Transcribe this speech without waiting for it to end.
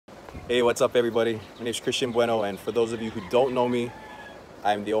Hey, what's up everybody? My name is Christian Bueno, and for those of you who don't know me,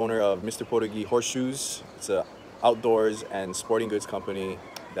 I'm the owner of Mr. Podagee Horseshoes. It's an outdoors and sporting goods company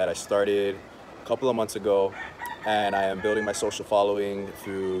that I started a couple of months ago, and I am building my social following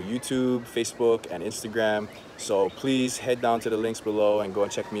through YouTube, Facebook, and Instagram. So please head down to the links below and go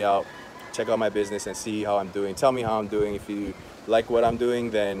and check me out. Check out my business and see how I'm doing. Tell me how I'm doing. If you like what I'm doing,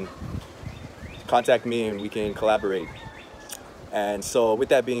 then contact me and we can collaborate. And so with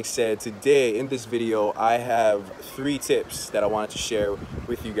that being said, today in this video I have 3 tips that I wanted to share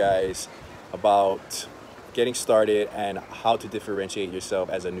with you guys about getting started and how to differentiate yourself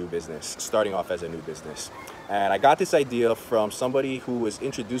as a new business, starting off as a new business. And I got this idea from somebody who was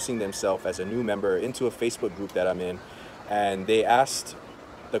introducing themselves as a new member into a Facebook group that I'm in, and they asked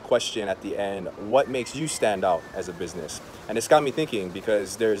the question at the end, what makes you stand out as a business? And it's got me thinking,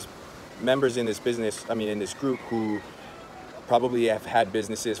 because there's members in this business, in this group, who probably have had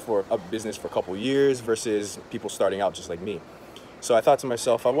business for a couple years versus people starting out just like me. So I thought to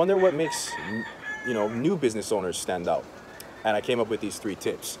myself, I wonder what makes new business owners stand out. And I came up with these 3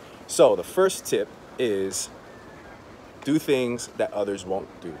 tips. So the first tip is do things that others won't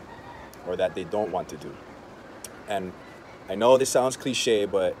do, or that they don't want to do. And I know this sounds cliche,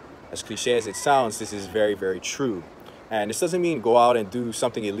 but as cliche as it sounds, this is very, very true. And this doesn't mean go out and do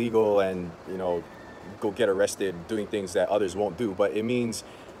something illegal and go get arrested doing things that others won't do, but it means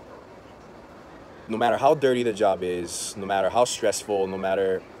no matter how dirty the job is, no matter how stressful, no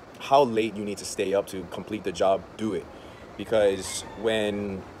matter how late you need to stay up to complete the job, do it. Because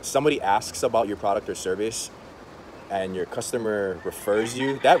when somebody asks about your product or service and your customer refers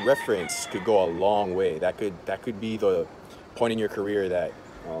you, that reference could go a long way. That could be the point in your career that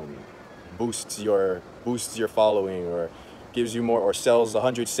boosts your following, or gives you more, or sells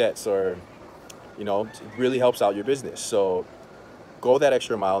 100 sets, or it really helps out your business. So go that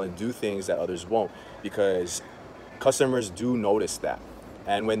extra mile and do things that others won't, because customers do notice that.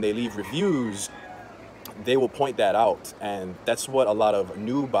 And when they leave reviews, they will point that out. And that's what a lot of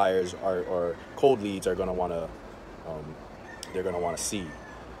new buyers or cold leads are going to want to see.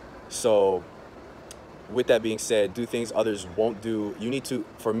 So with that being said, do things others won't do. You need to,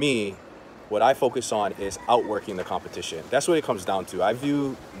 for me, what I focus on is outworking the competition. That's what it comes down to. I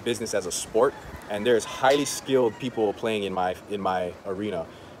view business as a sport, and there's highly skilled people playing in my arena,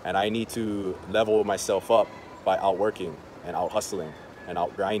 and I need to level myself up by outworking and out hustling and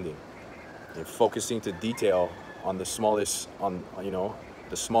out grinding and focusing to detail on the smallest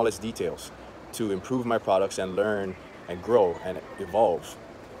details to improve my products and learn and grow and evolve.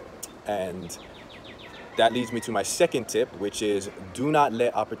 And that leads me to my second tip, which is do not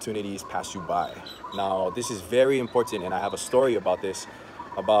let opportunities pass you by. Now, this is very important, and I have a story about this,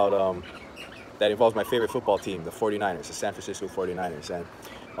 that involves my favorite football team, the 49ers, the San Francisco 49ers.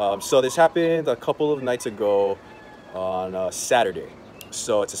 And so this happened a couple of nights ago on a Saturday.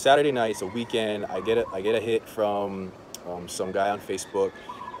 So it's a Saturday night, it's a weekend. I get a hit from some guy on Facebook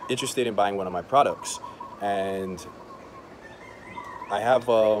interested in buying one of my products, and I have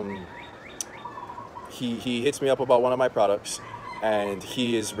he hits me up about one of my products, and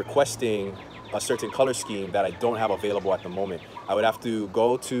he is requesting a certain color scheme that I don't have available at the moment. I would have to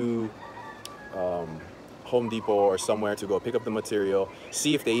go to Home Depot or somewhere to go pick up the material,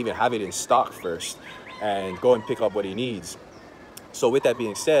 see if they even have it in stock first, and go and pick up what he needs. So with that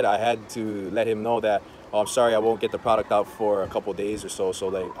being said, I had to let him know that, oh, I'm sorry, I won't get the product out for a couple days or so,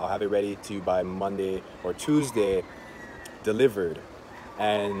 I'll have it ready to you by Monday or Tuesday, delivered.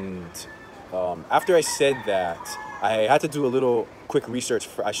 And after I said that, I had to do a little quick research.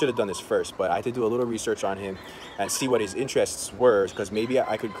 I should have done this first, but I had to do a little research on him and see what his interests were, because maybe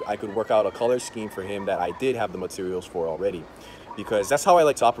I could work out a color scheme for him that I did have the materials for already. Because that's how I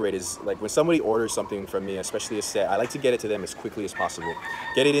like to operate, is like when somebody orders something from me, especially a set, I like to get it to them as quickly as possible.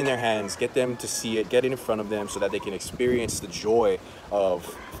 Get it in their hands, get them to see it, get it in front of them so that they can experience the joy of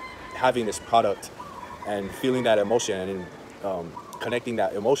having this product and feeling that emotion, and connecting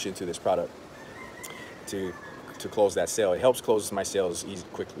that emotion to this product to close that sale. It helps close my sales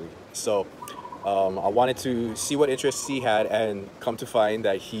quickly. So I wanted to see what interests he had, and come to find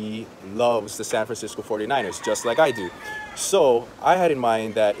that he loves the San Francisco 49ers just like I do. So I had in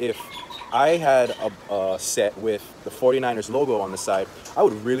mind that if I had a set with the 49ers logo on the side, I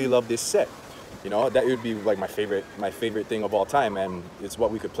would really love this set. That would be like my favorite thing of all time, and it's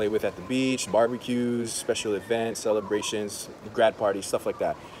what we could play with at the beach, barbecues, special events, celebrations, grad parties, stuff like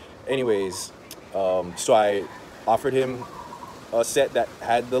that. Anyways, so I offered him a set that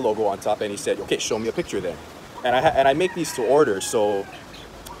had the logo on top, and he said, okay, show me a picture then. And I make these to order, so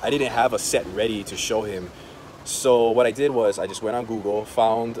I didn't have a set ready to show him So what I did was I just went on Google,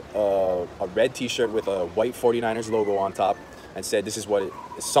 found a red T-shirt with a white 49ers logo on top, and said, "This is what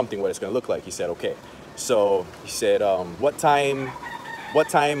what it's gonna look like." He said, "Okay." So he said, What time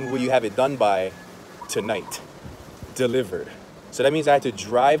will you have it done by tonight? Delivered." So that means I had to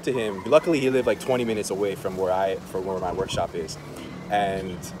drive to him. Luckily, he lived like 20 minutes away from where my workshop is,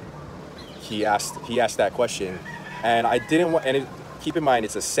 and he asked that question, and I didn't want. Keep in mind,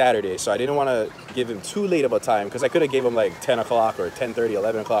 it's a Saturday, so I didn't want to give him too late of a time, because I could have gave him like 10 o'clock or 10:30,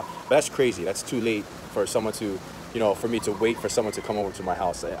 11 o'clock. But that's crazy. That's too late for someone to, for me to wait for someone to come over to my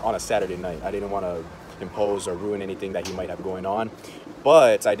house on a Saturday night. I didn't want to impose or ruin anything that he might have going on.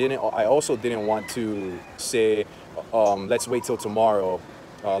 But I also didn't want to say, let's wait till tomorrow.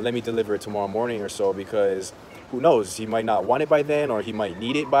 Let me deliver it tomorrow morning or so, because who knows? He might not want it by then, or he might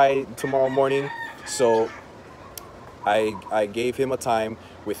need it by tomorrow morning. So I gave him a time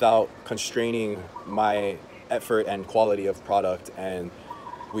without constraining my effort and quality of product, and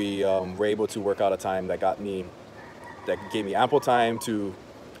we were able to work out a time that gave me ample time to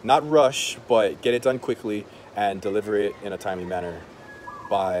not rush, but get it done quickly and deliver it in a timely manner.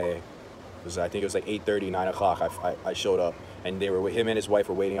 I think it was like 8:30, 9 o'clock. I showed up, and him and his wife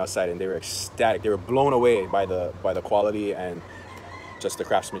were waiting outside, and they were ecstatic. They were blown away by the quality and just the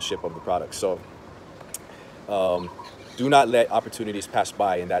craftsmanship of the product. So do not let opportunities pass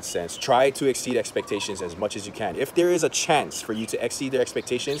by in that sense. Try to exceed expectations as much as you can. If there is a chance for you to exceed their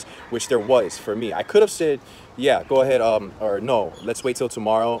expectations, which there was for me, I could have said, yeah, go ahead, or no, let's wait till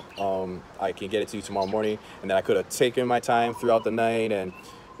tomorrow. I can get it to you tomorrow morning. And then I could have taken my time throughout the night and,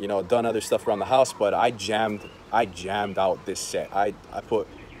 done other stuff around the house. But I jammed out this set. I put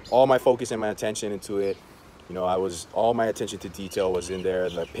all my focus and my attention into it. All my attention to detail was in there,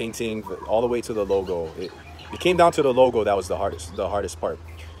 the painting, all the way to the logo. It came down to the logo. That was the hardest part.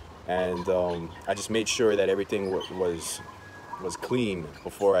 And I just made sure that everything was clean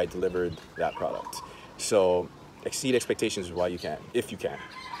before I delivered that product. So exceed expectations while you can, if you can.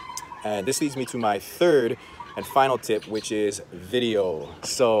 And this leads me to my third and final tip, which is video.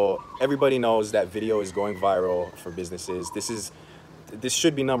 So everybody knows that video is going viral for businesses. This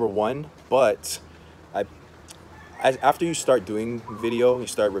should be number one, but after you start doing video, you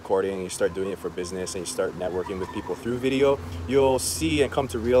start recording, you start doing it for business, and you start networking with people through video, you'll see and come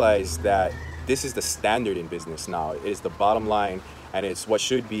to realize that this is the standard in business now. It is the bottom line, and it's what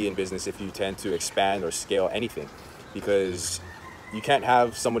should be in business if you tend to expand or scale anything, because you can't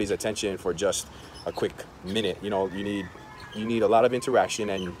have somebody's attention for just a quick minute. You need a lot of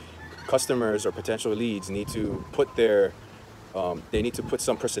interaction, and customers or potential leads need to put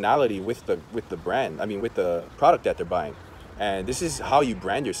some personality with the brand. With the product that they're buying. And this is how you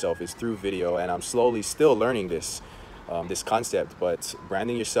brand yourself, is through video. And I'm slowly still learning this concept, but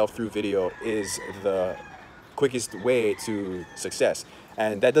branding yourself through video is the quickest way to success.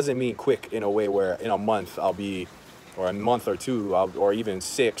 And that doesn't mean quick in a way where in a month or a month or two, or even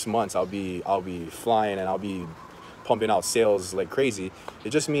 6 months, I'll be flying and I'll be pumping out sales like crazy. It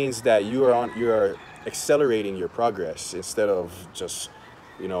just means that you are accelerating your progress instead of just,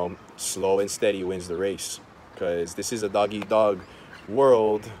 slow and steady wins the race, because this is a dog-eat-dog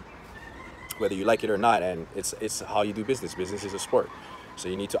world, whether you like it or not, and it's how you do business. Business is a sport, so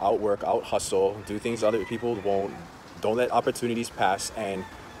you need to outwork, out-hustle, do things other people won't. Don't let opportunities pass, and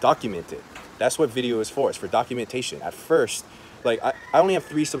document it. That's what video is for. It's for documentation. At first, I only have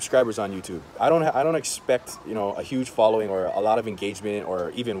 3 subscribers on YouTube. I don't expect, a huge following or a lot of engagement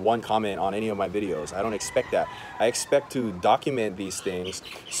or even one comment on any of my videos. I don't expect that. I expect to document these things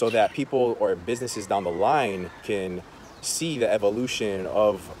so that people or businesses down the line can see the evolution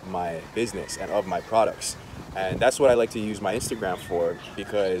of my business and of my products. And that's what I like to use my Instagram for,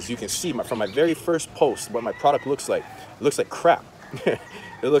 because you can see from my very first post what my product looks like. It looks like crap.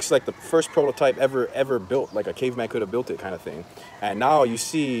 It looks like the first prototype ever built, like a caveman could have built it, kind of thing. And now you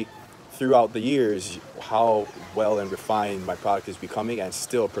see throughout the years how well and refined my product is becoming, and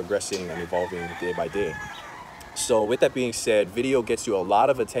still progressing and evolving day by day. So with that being said, video gets you a lot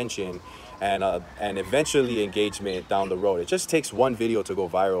of attention and eventually engagement down the road. It just takes one video to go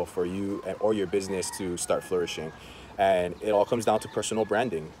viral for you or your business to start flourishing. And it all comes down to personal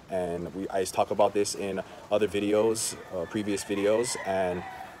branding. And I talk about this in other videos, previous videos. And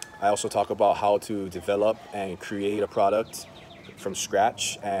I also talk about how to develop and create a product from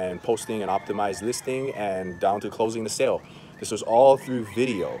scratch, and posting an optimized listing, and down to closing the sale. This was all through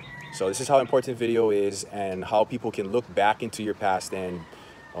video. So this is how important video is, and how people can look back into your past and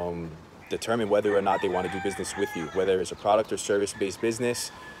determine whether or not they want to do business with you. Whether it's a product or service-based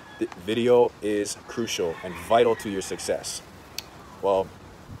business, video is crucial and vital to your success. Well,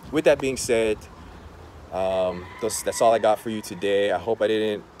 with that being said, That's all I got for you today. I hope I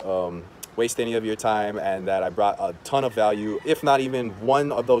didn't waste any of your time, and that I brought a ton of value. If not even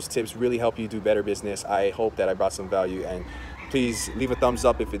one of those tips really help you do better business, I hope that I brought some value, and please leave a thumbs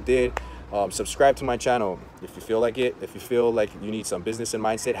up if it did. Subscribe to my channel if you feel like it. If you feel like you need some business and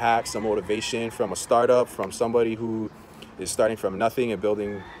mindset hacks, some motivation from a startup, from somebody who is starting from nothing and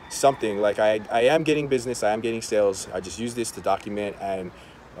building something. Like I am getting business, I am getting sales. I just use this to document and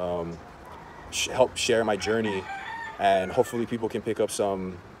help share my journey, and hopefully people can pick up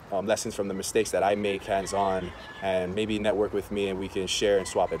some lessons from the mistakes that I make hands-on, and maybe network with me and we can share and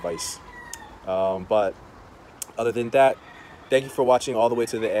swap advice. But other than that, thank you for watching all the way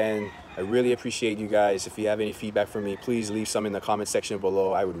to the end. I really appreciate you guys. If you have any feedback for me, please leave some in the comment section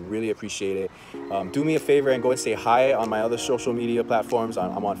below. I would really appreciate it. Do me a favor and go and say hi on my other social media platforms.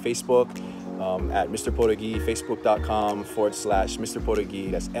 I'm on Facebook at Mr. Podagee, facebook.com/Mr.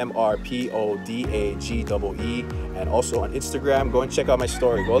 Podagee. That's MRPODAGEE. And also on Instagram, go and check out my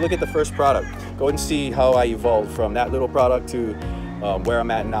story. Go look at the first product. Go and see how I evolved from that little product to where I'm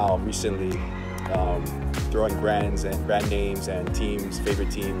at now recently. Throwing brands and brand names and teams, favorite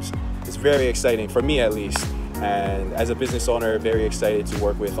teams. It's very exciting, for me at least. And as a business owner, very excited to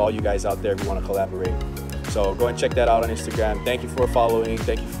work with all you guys out there who want to collaborate. So go and check that out on Instagram. Thank you for following,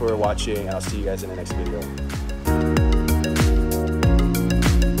 thank you for watching, and I'll see you guys in the next video.